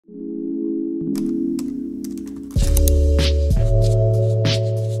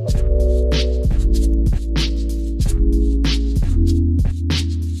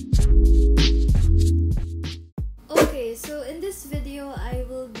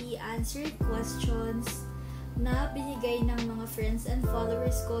recently answered questions na binigay ng mga friends and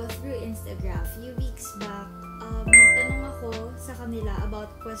followers ko through Instagram. Few weeks back, nagtanong ako sa kanila about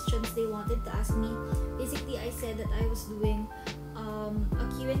questions they wanted to ask me. Basically, I said that I was doing a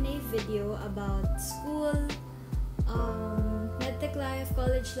Q&A video about school, medtech life,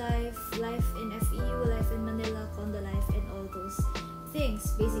 college life, life in FEU, life in Manila, Condo life, and all those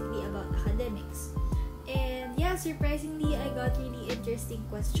things, basically about academics. And yeah, surprisingly, I got really interesting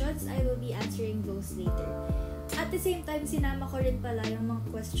questions. I will be answering those later. At the same time, sinama ko rin pala yung mga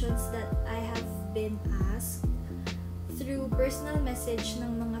questions that I have been asked through personal message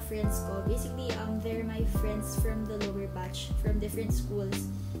ng mga friends ko. Basically, they're my friends from the lower batch, from different schools.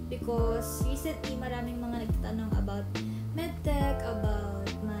 Because recently, maraming mga nagtatanong about medtech, about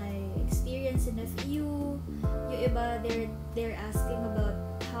my experience in FEU. Yung iba, they're asking about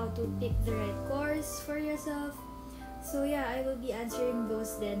how to pick the right course for yourself. So yeah, I will be answering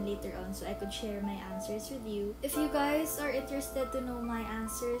those then later on so I could share my answers with you. If you guys are interested to know my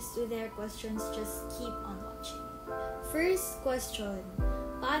answers to their questions, just keep on watching. First question,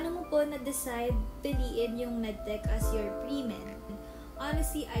 paano mo po na-decide piliin yung medtech as your pre-med?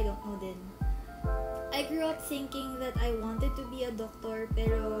 Honestly, I don't know din. I grew up thinking that I wanted to be a doctor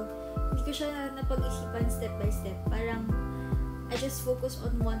pero hindi ko siya napag-isipan step by step. Parang I just focused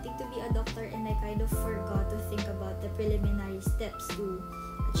on wanting to be a doctor and I kind of forgot to think about the preliminary steps to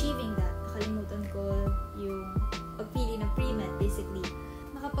achieving that. Nakalimutan ko yung pagpili ng pre-med basically.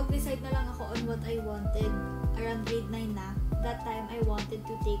 Nakapag-decide na lang ako on what I wanted around grade 9 na. That time I wanted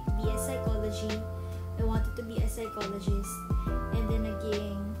to take BS Psychology. I wanted to be a psychologist. And then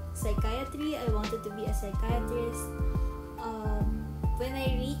naging psychiatry, I wanted to be a psychiatrist. When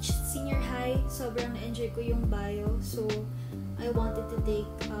I reached senior high, sobrang na-enjoy ko yung bio. So, I wanted to take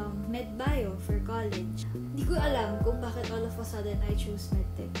med bio for college. Hindi ko alam kung bakit all of a sudden I chose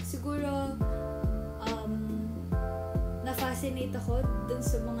medtech. Siguro, na-fascinate ako dun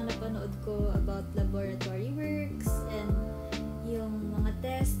sa mga napanood ko about laboratory works and yung mga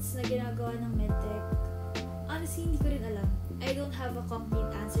tests na ginagawa ng medtech. Honestly, hindi ko rin alam. I don't have a complete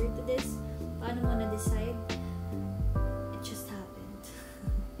answer to this. Paano mo na-decide? It just happened.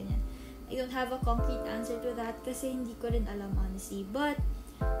 I don't have a concrete answer to that kasi hindi ko rin alam honestly. But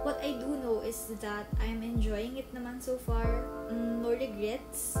what I do know is that I'm enjoying it naman so far. No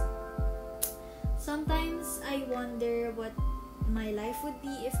regrets. Sometimes I wonder what my life would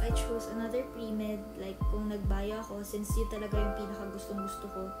be if I chose another pre-med. Like kung nagbayo ako since yun talaga yung pinaka-gustong-gusto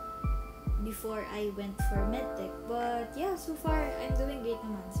ko before I went for medtech. But yeah, so far I'm doing great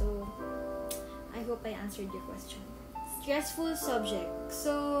naman. So I hope I answered your question. Stressful subject.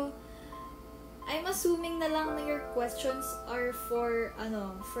 So I'm assuming na lang na your questions are for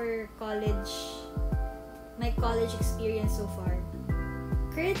college, my college experience so far.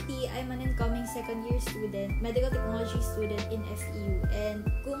 Currently, I'm an incoming second year student, medical technology student in FEU. And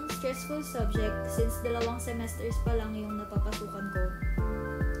kung stressful subject, since 2 semesters pa lang yung napapasukan ko,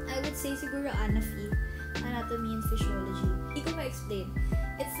 I would say siguro anatomy and physiology. Hindi ko ma-explain.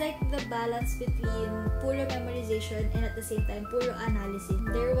 It's like the balance between puro memorization and at the same time, puro analysis.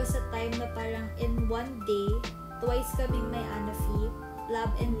 There was a time na parang in one day, twice kaming may ANAFI,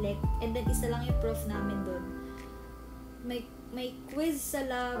 lab and lec, and then isa lang yung prof namin doon. May quiz sa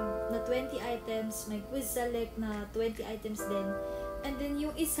lab na 20 items, may quiz sa lec na 20 items din. And then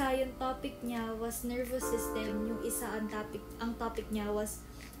yung isa, yung topic niya was nervous system, yung isa ang topic niya was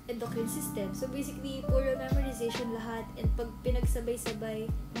endocrine system. So basically, puro memorization lahat and pag pinagsabay-sabay,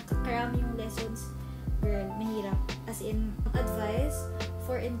 nakakarami yung lessons, girl, mahirap. As in, advice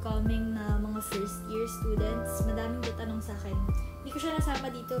for incoming na mga first year students, madaming tatanong sa akin. Hindi ko siya nasama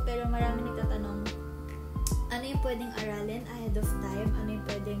dito pero marami nagtatanong, ano yung pwedeng aralin ahead of time? Ano yung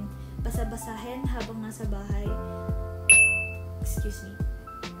pwedeng basa-basahin habang nasa bahay? Excuse me.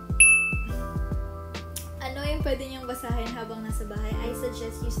 Ano yung pwede niyong basahin habang nasa bahay? I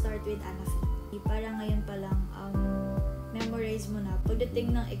suggest you start with ANAFI. Para ngayon pa lang, memorize mo na.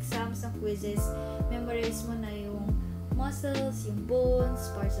 Pagdating ng exams, ng quizzes, memorize mo na yung muscles, yung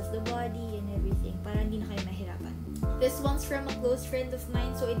bones, parts of the body, and everything. Para hindi na kayo mahirapan. This one's from a close friend of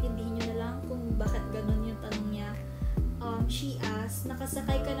mine, so intindihin nyo na lang kung bakit ganun yung tanong niya. She asked,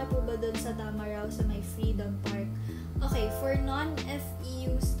 nakasakay ka na po ba doon sa Damaraw sa may Freedom Park? Okay, for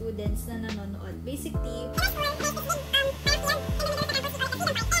non-FEU students na nanonood, basically,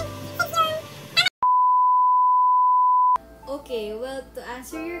 okay, well, to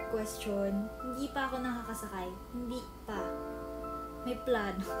answer your question, hindi pa ako nakakasakay. Hindi pa. May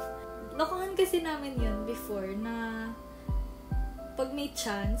plano. Nakuhan kasi namin yun before na pag may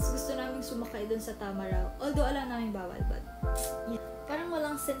chance, gusto namin sumakay dun sa Tamaraw. Although alam namin bawal, but yeah. Parang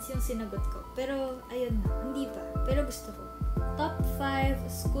walang sense yung sinagot ko. Pero, ayun na. Hindi pa. Pero gusto ko. Top 5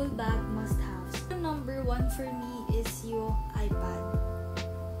 school bag must-haves. Number 1 for me is yung iPad.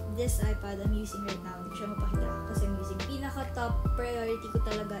 This iPad I'm using right now. Hindi ko siya mapakita kasi I'm using. Pinaka-top priority ko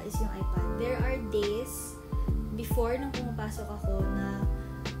talaga is yung iPad. There are days before nung pumapasok ako na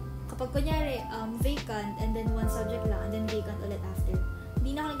kapag kunyari, vacant and then one subject lang and then vacant ulit after.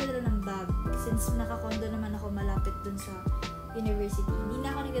 Hindi na ako nagdadala ng bag since naka-condo naman ako malapit dun sa university. Hindi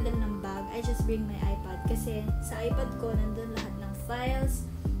na ako nagdadala ng bag. I just bring my iPad kasi sa iPad ko nandun lahat ng files,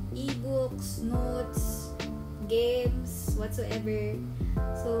 e-books, notes, games, whatsoever.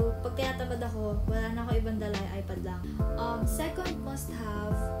 So, pag tinatamad ako, wala na ako ibang dala, iPad lang. Second must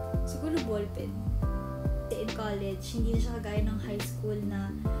have, siguro ballpen. In college, hindi na siya kagaya ng high school na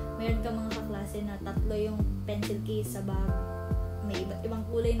meron ka mga kaklase na 3 yung pencil case sa bag. May iba't ibang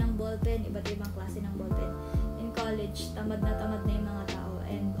kulay ng ballpen, iba't ibang klase ng ballpen. In college, tamad na yung mga tao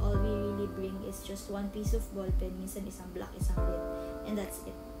and all we really bring is just one piece of ballpen, minsan isang black, isang red, and that's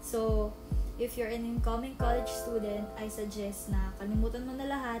it. So, if you're an incoming college student, I suggest na kalimutan mo na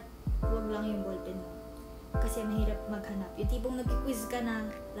lahat, huwag lang yung ballpen mo. Kasi mahirap maghanap. Yung tipong nag-quiz ka na,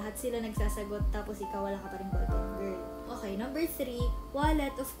 lahat sila nagsasagot, tapos ikaw wala ka pa rin ballpen. Girl. Okay, number 3,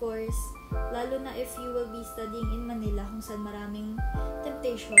 wallet, of course. Lalo na if you will be studying in Manila, kung saan maraming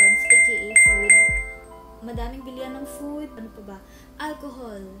temptations, aka food. Madaming bilihan ng food. Ano pa ba?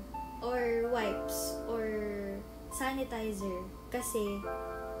 Alcohol, or wipes, or sanitizer. Kasi,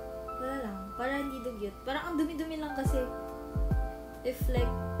 wala lang. Para hindi dugyot. Parang ang dumi-dumi lang kasi. If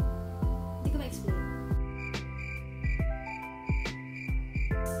like, hindi ko ma-explain.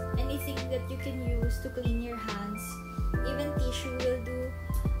 Anything that you can use to clean your hands, even tissue will do.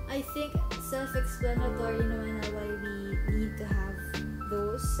 I think self-explanatory naman na why we need to have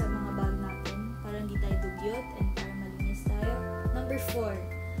those sa mga bag natin para hindi tayo dugyot and para malinis tayo. Number 4,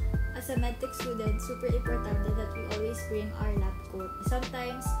 as a medtech student, super importante that we always bring our lab coat.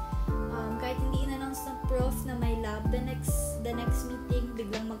 Sometimes, kahit hindi in-announce ng prof na may lab, the next meeting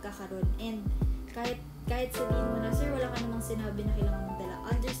biglang magkakaroon. And kahit sabihin mo na, sir, wala ka namang sinabi na kailangan magdala.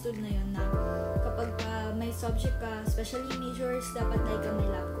 Understood na yun na kapag may subject ka, especially majors, dapat like ka may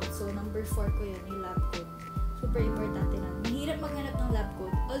lab coat. So, number 4 ko yun, yung lab coat. Super importante na. Mahirap maghanap ng lab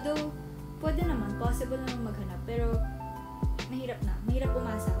coat. Although, pwede naman, possible naman maghanap. Pero, mahirap na. Mahirap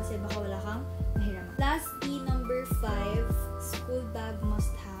umasa kasi baka wala kang mahiraman. Lastly, number 5, school bag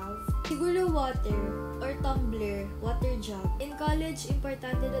must have. Siguro water or tumbler, water jug. In college,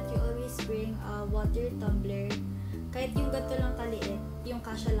 importante that you always bring a water tumbler. Kahit yung ganito lang kaliit, yung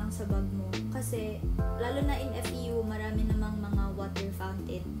kasya lang sa bag mo. Kasi, lalo na in FEU, marami namang mga water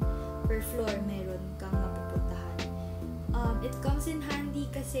fountain. Per floor, meron kang mapupuntahan. It comes in handy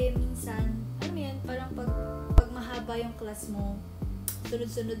kasi minsan, alam mo yun, parang pag mahaba yung class mo,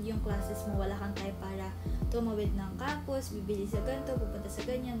 sunod-sunod yung classes mo, wala kang time para tumawid ng campus, bibili sa ganito, pupunta sa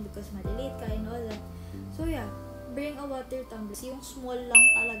ganyan because malilate ka and all that. So yeah, bring a water tumbler. Yung small lang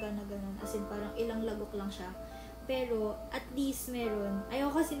talaga na ganun, as in parang ilang lagok lang siya. Pero at least meron.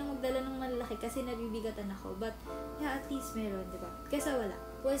 Ayoko kasi nang magdala ng malalaki kasi nabibigatan ako. But yeah, at least meron, diba? Kesa wala.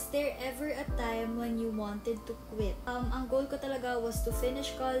 Was there ever a time when you wanted to quit? Ang goal ko talaga was to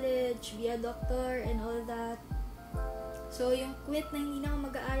finish college, be a doctor, and all that. So, yung quit na hindi na ako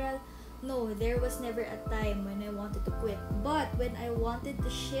mag-aaral, no, there was never a time when I wanted to quit. But, when I wanted to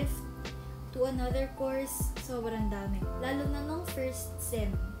shift to another course, sobrang dami. Lalo na nung first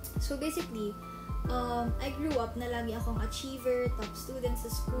sem. So, basically, I grew up na lagi akong achiever, top student sa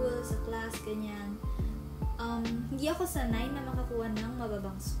school, sa class, ganyan. Hindi ako sanay na makakuha ng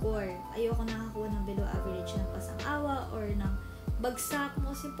mababang score. Ayoko nakakuha ng below average ng pasang-awa or ng bagsak.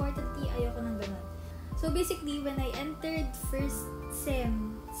 Most importantly, ayoko ng ganun. So basically, when I entered first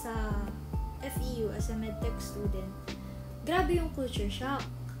sem sa FEU as a medtech student, grabe yung culture shock.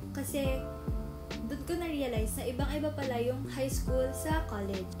 Kasi doon ko na-realize na ibang-iba pala yung high school sa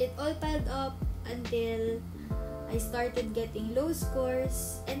college. It all piled up until I started getting low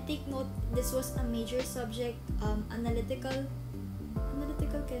scores. And take note, this was a major subject, analytical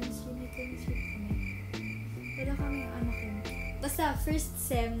chemistry, may chemistry kami. Wala kami Basta, first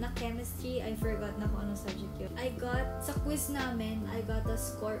sem na chemistry, I forgot na kung anong subject yun. Sa quiz namin, I got a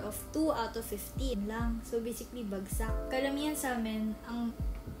score of 2 out of 15 lang. So, basically, bagsak. Karamihan sa amin,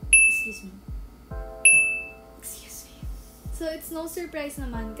 Excuse me. So, it's no surprise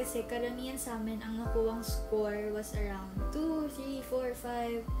naman kasi karamihan sa amin, ang nakuwang score was around 2, 3, 4,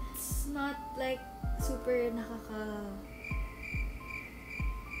 5. It's not like super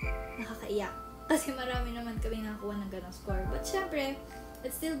nakakaiyak. Kasi marami naman kami nakakuha ng ganong score. But syempre,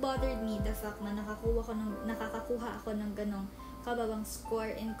 it still bothered me the fact na nakakakuha ako ng ganong kababang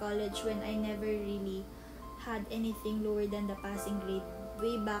score in college when I never really had anything lower than the passing grade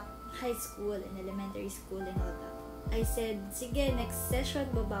way back high school and elementary school and all that. I said, sige, next session,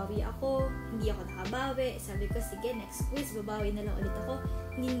 babawi ako. Hindi ako nakabawi. Sabi ko, sige, next quiz, babawi na lang ulit ako.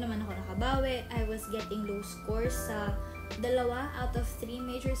 Hindi naman ako nakabawi. I was getting low scores sa 2 out of 3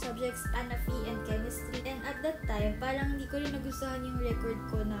 major subjects, anatomy and chemistry. And at that time, parang hindi ko rin nagustuhan yung record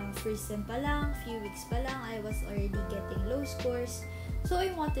ko na first sem pa lang, few weeks pa lang, I was already getting low scores. So,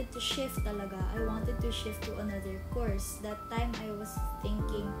 I wanted to shift talaga. I wanted to shift to another course. That time, I was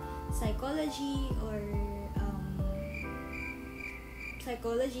thinking psychology or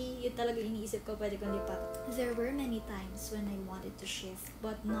psychology. Yun talaga iniisip ko, pwede kong lipat. There were many times when I wanted to shift,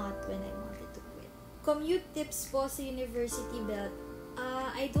 but not when I wanted to quit. Commute tips po sa university belt.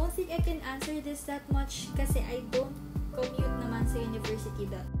 I don't think I can answer this that much kasi I don't commute naman sa university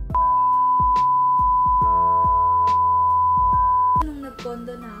belt. Nung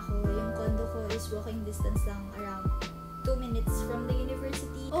nag-condo na ako, yung condo ko is walking distance lang around 2 minutes from the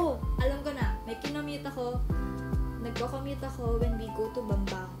university. Oh, alam ko na, may kinommute ako. Nagko-commute ako when we go to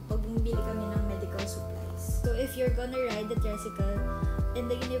Bambang pag bumibili kami ng medical supplies. So, if you're gonna ride the tricycle in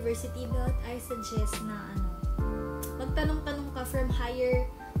the university belt, I suggest na magtanong-tanong ka from higher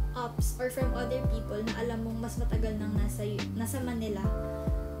ups or from other people na alam mong mas matagal nang nasa Manila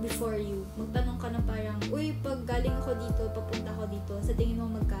before you. Magtanong ka na parang, uy, pag galing ako dito, papunta ako dito, sa tingin mo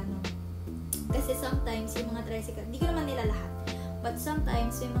magkano? Kasi sometimes, yung mga tricycle, hindi ko naman nila lahat, but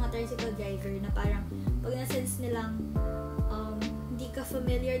sometimes, yung mga tricycle driver na parang, pag na-sense nilang hindi ka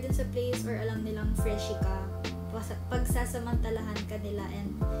familiar dun sa place or alam nilang freshy ka, pagsasamantalahan ka nila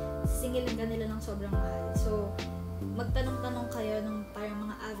and singilin ka nila ng sobrang mahal. So, magtanong-tanong kayo ng parang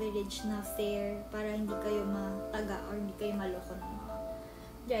mga average na fare para hindi kayo mataga or hindi kayo maloko ng mga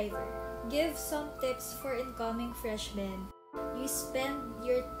driver. Give some tips for incoming freshmen. You spend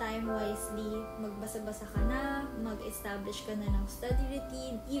your time wisely. Magbasa-basa ka na, mag-establish ka na ng study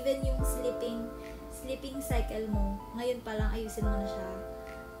routine, even yung sleeping cycle mo, ngayon pa lang ayusin mo na siya.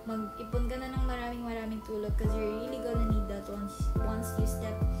 Mag-ipon ka na ng maraming tulog because you're really gonna need that once you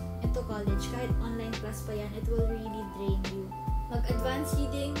step into college. Kahit online class pa yan, it will really drain you. Mag-advance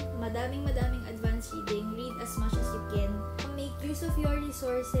reading, madaming advance reading. Read as much as you can. Make use of your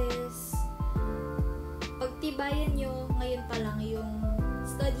resources. Pagtibayan nyo ngayon pa lang yung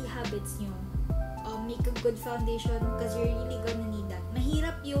study habits nyo. Make a good foundation because you're really gonna need that.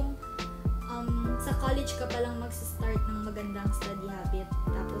 Mahirap yung sa college ka palang mag-start ng magandang study habit.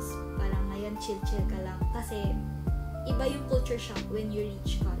 Tapos parang ngayon chill ka lang. Kasi iba yung culture shock when you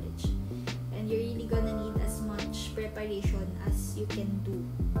reach college. And you're really gonna need as much preparation as you can do.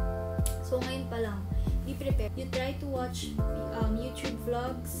 So ngayon pa lang, be prepared. You try to watch YouTube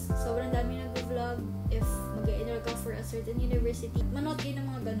vlogs. Sobrang dami nag-vlog. If mag-enroll ka for a certain university, manood kayo ng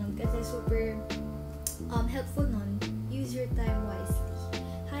mga ganun kasi super helpful nun. Use your time wisely.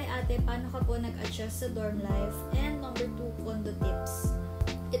 Hi ate, paano ka po nag-adjust sa dorm life? And number 2, condo tips.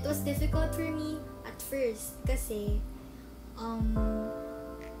 It was difficult for me at first kasi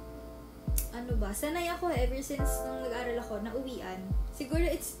sanay ako ever since nung nag-aral ako na uwian. Siguro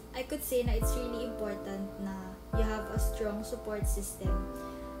I could say na it's really important na you have a strong support system,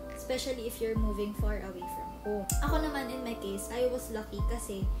 especially if you're moving far away from home. Ako naman in my case, I was lucky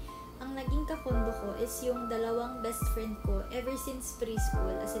kasi ang naging kakondo ko is yung 2 best friend ko ever since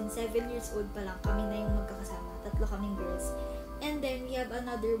preschool, as in 7 years old pa lang kami na yung magkakasama, 3 kaming girls. And then, we have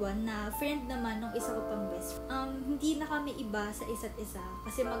another one na friend naman ng isa ko pang best. Hindi na kami iba sa isa't isa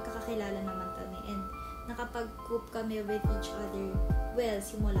kasi magkakakilala naman kami and nakapag-coop kami with each other well,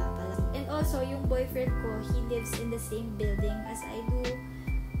 simula pa lang. And also, yung boyfriend ko, he lives in the same building as I do.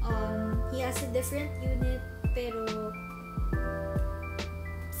 He has a different unit, pero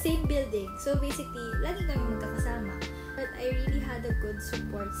same building. So, basically, lagi kami magkakasama. But I really had a good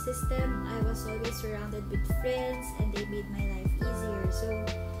support system. I was always surrounded with friends and they made my life easier. So,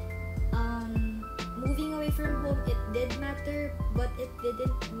 moving away from home, it did matter, but it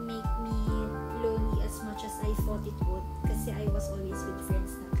didn't make me lonely as much as I thought it would kasi I was always with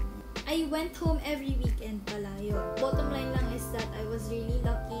friends na. I went home every weekend pala yun. Bottom line lang is that I was really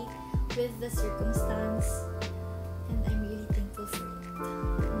lucky with the circumstance and I'm really thankful for it.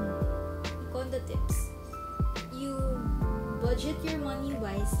 Condo tips. You budget your money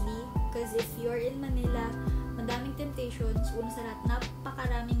wisely because if you're in Manila, madaming temptations. Una sa lahat,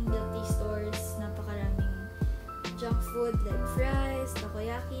 napakaraming milk tea stores, napakaraming junk food like fries,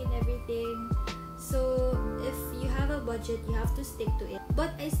 takoyaki, and everything. So, if you have a budget, you have to stick to it.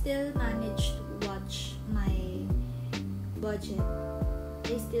 But I still managed to watch my budget.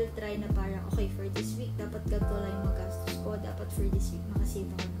 I still try na parang, okay, for this week, dapat ganito lang yung magastos ko, dapat for this week, makasave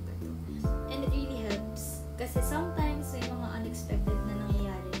ako ng ganito. And it really helps. Kasi sometimes, may mga unexpected na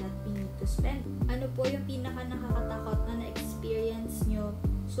nangyayari that we need to spend. Ano po yung pinaka nakakatakot na na-experience nyo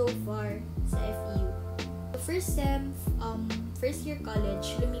so far sa FEU? First sem, first year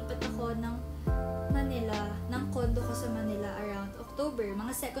college, lumipat ako ng Manila, ng condo ko sa Manila around October.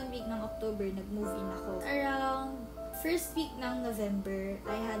 Mga second week ng October, nag-move in ako. Around first week ng November,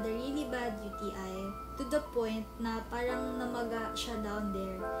 I had a really bad UTI to the point na parang namaga siya down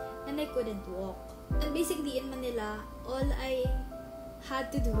there and I couldn't walk. And basically in Manila, all I had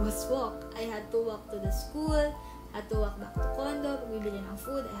to do was walk. I had to walk to the school, had to walk back to condo, bibili ng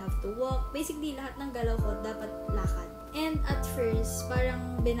food, I have to walk. Basically, lahat ng galaw ko dapat lakad. And at first,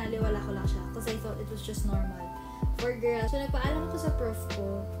 parang binaliwala ko lang siya because I thought it was just normal for girls. So, nagpaalam ako sa prof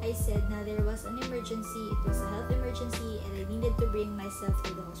ko. I said na there was an emergency, it was a health emergency, and I needed to bring myself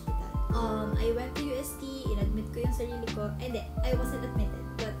to the hospital. I went to UST, inadmit ko yung sarili ko. Hindi, I wasn't admitted,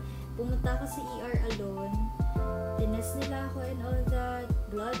 but pumunta ako sa ER alone. Tinest nila ako and all that,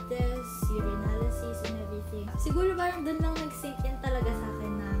 blood tests, urine analysis, and everything. Siguro parang dun lang nag-sink in talaga sa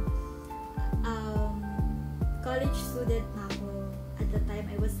akin na college student na ako. At the time,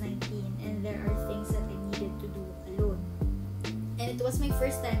 I was 19 and there are things that I needed to do alone. And it was my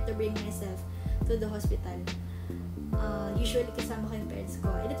first time to bring myself to the hospital. Usually, kasama ko yung parents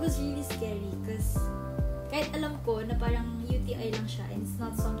ko. And it was really scary because kahit alam ko na parang UTI lang siya and it's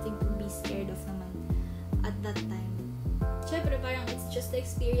not something to be scared of naman at that time. Syempre, parang it's just the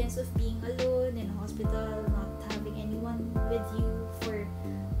experience of being alone in a hospital, not having anyone with you for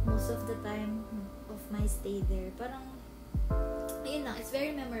most of the time of my stay there. Parang, ayun lang, it's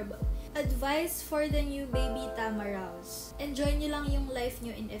very memorable. Advice for the new baby Tamaraos. Enjoy nyo lang yung life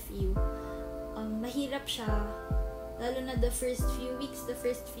nyo in FEU. Mahirap siya, lalo na the first few weeks, the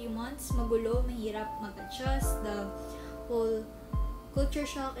first few months, magulo, mahirap mag-adjust, the whole culture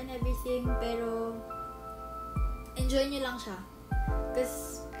shock and everything, pero enjoy nyo lang siya.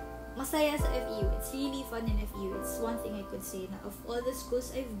 Because masaya sa FEU. It's really fun in FEU. It's one thing I could say na of all the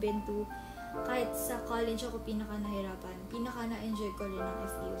schools I've been to, kahit sa college ako pinaka-nahirapan, pinaka-na-enjoy ko rin ang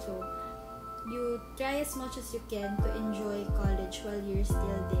FEU. So, you try as much as you can to enjoy college while you're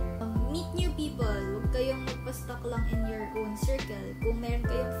still there. Meet new people. Huwag kayong magpa-stuck lang in your own circle. Kung meron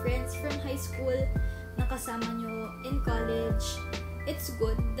kayong friends from high school na kasama nyo in college, it's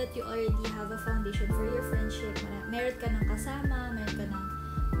good that you already have a foundation for your friendship. Meron ka ng kasama, meron ka ng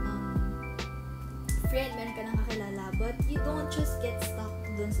friend, meron ka ng kakilala, but you don't just get stuck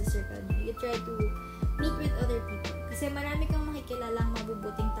dun sa circle nyo. You try to meet with other people. Kasi marami kang makikilalang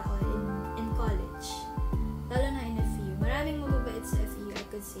mabubuting tao in college. Lalo na in FEU. Maraming mababait sa FEU, I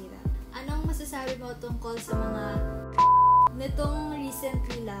could say that. Anong masasabi mo tungkol sa mga nitong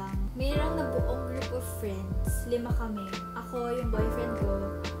recently lang, mayroong nabuong group of friends, 5 kami. Ako, yung boyfriend ko,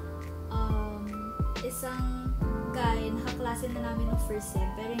 isang guy, nakaklase na namin ng first sem,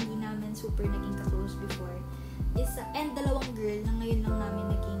 pero hindi namin super naging ka-close before. And 2 girl na ngayon lang namin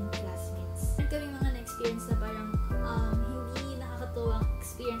naging classmates. Meron kami mga na-experience na parang hindi nakakatuwang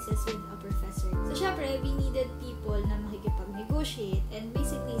experiences with a professor. So, syempre, we needed people na makikipag-negotiate, and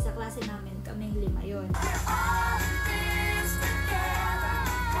basically, sa klase namin, kaming 5 yun.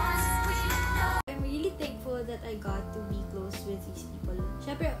 I'm really thankful that I got to be close with these people.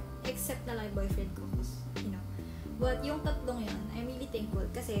 Syempre, except na lang yung boyfriend ko, you know. But yung 3 yun, I'm really thankful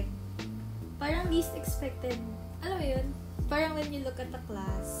kasi parang least expected. Alam mo yun? Parang when you look at the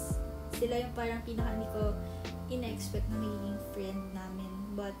class, sila yung parang pinaka hindi ko ina-expect na magiging friend namin.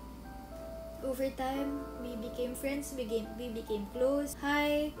 But over time, we became friends, we became close.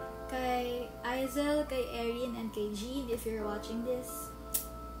 Hi kay Aizel, kay Erin, and kay Jean, if you're watching this.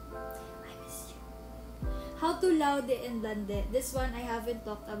 I miss you. How to Laude and Lande. This one, I haven't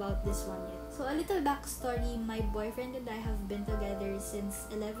talked about this one yet. So, a little backstory. My boyfriend and I have been together since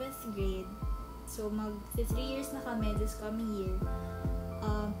 11th grade. So, mag-3 years na kami this coming year.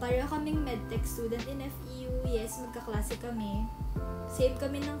 Pareho kaming medtech student in FEU. Yes, magkaklase kami. Same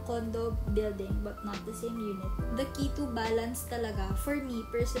kami ng condo building, but not the same unit. The key to balance talaga, for me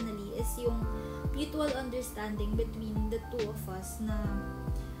personally, is yung mutual understanding between the two of us na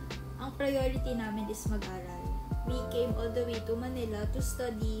ang priority namin is mag-aral. We came all the way to Manila to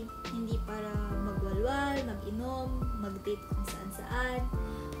study, hindi para magwalwal, mag-inom, mag-date kung saan-saan,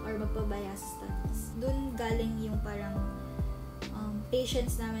 or magpabaya sa studies. Doon galing yung parang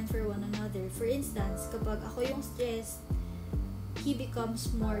patience namin for one another. For instance, kapag ako yung stressed, he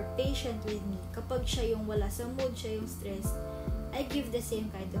becomes more patient with me. Kapag siya yung wala sa mood, siya yung stressed, I give the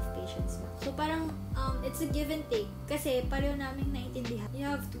same kind of patience back. So parang it's a give and take. Kasi pareho namin naiintindihan. You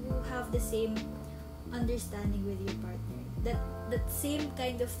have to have the same understanding with your partner. That same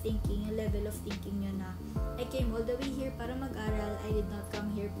kind of thinking, level of thinking nyo na, I came all the way here para mag-aral, I did not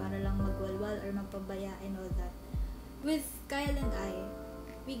come here para lang magwalwal or magpabaya and all that. With Kyle and I,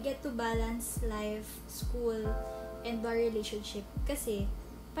 we get to balance life, school, and our relationship kasi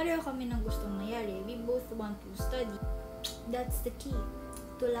pareho kami ng gustong mayari. We both want to study. That's the key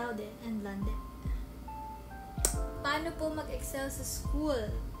to Louden and London. Paano po mag-excel sa school?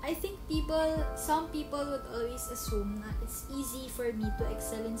 I think some people would always assume na it's easy for me to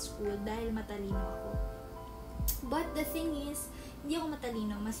excel in school dahil matalino ako. But the thing is, hindi ako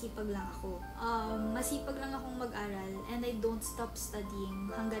matalino, masipag lang ako. Masipag lang akong mag-aral and I don't stop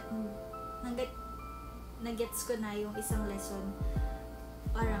studying hanggat na-gets ko na yung isang lesson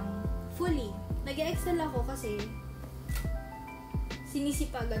parang fully. Nag-excel ako kasi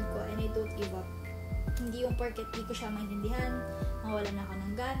sinisipagan ko and I don't give up. Hindi yung porket di ko siya maintindihan, mawalan ako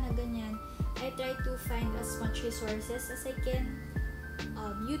ng gana, ganyan. I try to find as much resources as I can.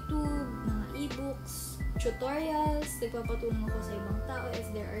 YouTube, mga e-books, tutorials, nagpapatulong ako sa ibang tao if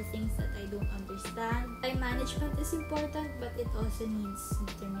there are things that I don't understand. Time management is important but it also needs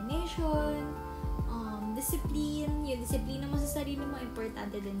determination, discipline. Yung disiplina mo sa sarili mo,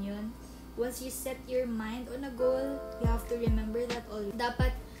 importante din yun. Once you set your mind on a goal, you have to remember that always.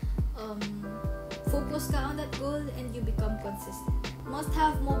 Dapat focus ka on that goal and you become consistent. Must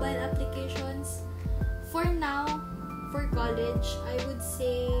have mobile applications. For now, for college, I would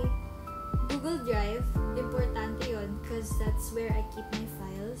say Google Drive. Importante yun because that's where I keep my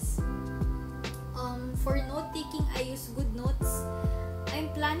files. For note-taking, I use GoodNotes. I'm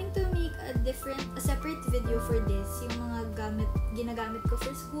planning to make a separate video for this. Yung mga ginagamit ko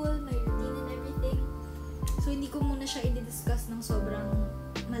for school, my routine and everything. So, hindi ko muna siya i-discuss ng sobrang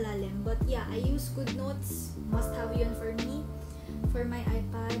malalim. But yeah, I use GoodNotes. Must have yun for me. For my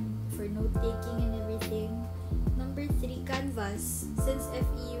iPad, for note-taking and everything. Number 3, Canvas. Since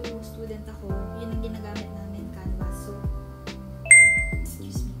FEU student ako, yun ang ginagamit namin, Canvas. So,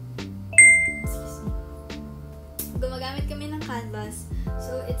 excuse me. Gumagamit kami ng Canvas.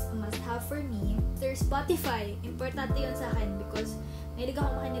 So, it's a must-have for me. There's Spotify. Importante yun sa akin because mahilig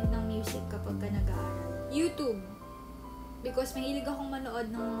akong makinig ng music kapag ka nag-aaral. YouTube. Because mahilig akong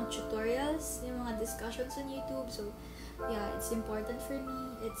manood ng mga tutorials, yung mga discussions on YouTube. So, yeah, it's important for me.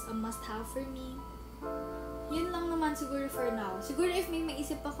 It's a must-have for me. Yun lang naman siguro for now. Siguro if may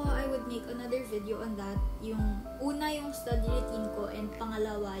maisip ako, I would make another video on that. Yung una, yung study routine ko, and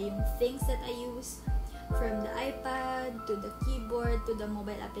pangalawa, yung things that I use from the iPad, to the keyboard, to the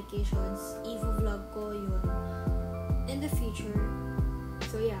mobile applications. I-vlog ko yun in the future.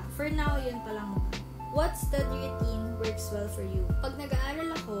 So yeah, for now, yun pa lang naman. What study routine works well for you? Pag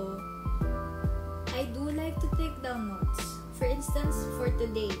nag-aaral ako, I do like to take down notes. For instance, for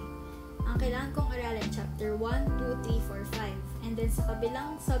today, ang kailangan kong aralin chapter 1, 2, 3, 4, 5. And then sa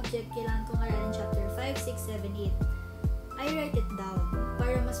kabilang subject, kailangan kong aralin chapter 5, 6, 7, 8. I write it down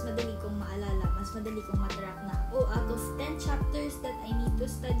para mas madali kong maalala, mas madali kong matrack na, out of 10 chapters that I need to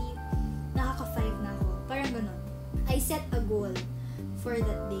study, nakaka-5 na ako. Parang ganun. I set a goal for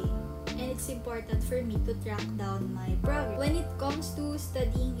that day. And it's important for me to track down my progress. When it comes to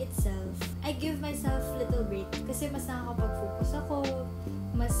studying itself, I give myself little break kasi mas nakakapag-focus ako,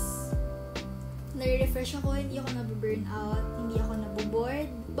 mas nare-refresh ako, hindi ako nabu-burn out, hindi ako nabu-bored.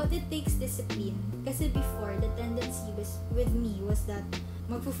 But it takes discipline. Kasi before, the tendency with me was that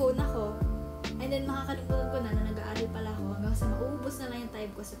magpo-phone ako and then makakalimutan ko na nag-aaral pala ako hanggang sa maubos na lang yung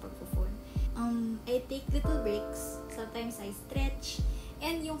time ko sa pagpo-phone. I take little breaks. Sometimes I stretch.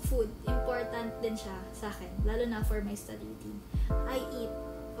 And yung food, important din siya sa akin, lalo na for my study routine. I eat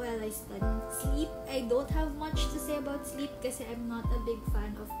while I study. Sleep, I don't have much to say about sleep kasi I'm not a big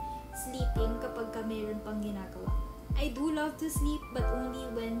fan of sleeping kapag ka meron pang ginagawa. I do love to sleep but only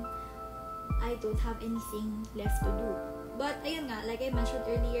when I don't have anything left to do. But ayun nga, like I mentioned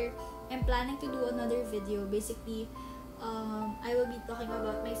earlier, I'm planning to do another video. Basically, I will be talking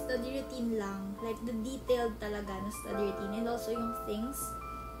about my study routine lang, like the detailed talaga na study routine, and also yung things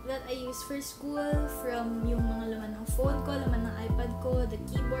that I use for school, from yung mga laman ng phone ko, laman ng iPad ko, the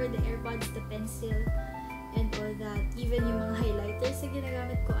keyboard, the AirPods, the pencil, and all that. Even yung mga highlighters na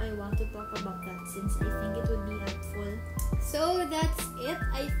ginagamit ko, I want to talk about that since I think it would be helpful. So that's it.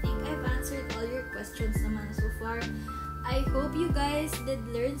 I think I've answered all your questions naman so far. I hope you guys did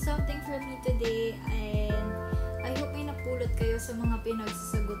learn something from me today, and I hope may napulot kayo sa mga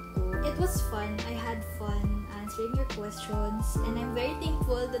pinagsasagot ko. It was fun. I had fun answering your questions, and I'm very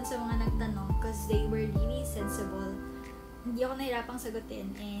thankful dun sa mga nagtanong because they were really sensible. Hindi ako nahirapang sagutin,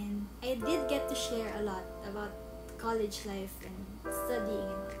 and I did get to share a lot about college life and studying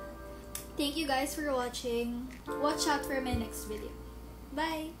and all that. Thank you guys for watching. Watch out for my next video.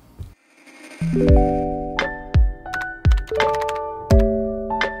 Bye!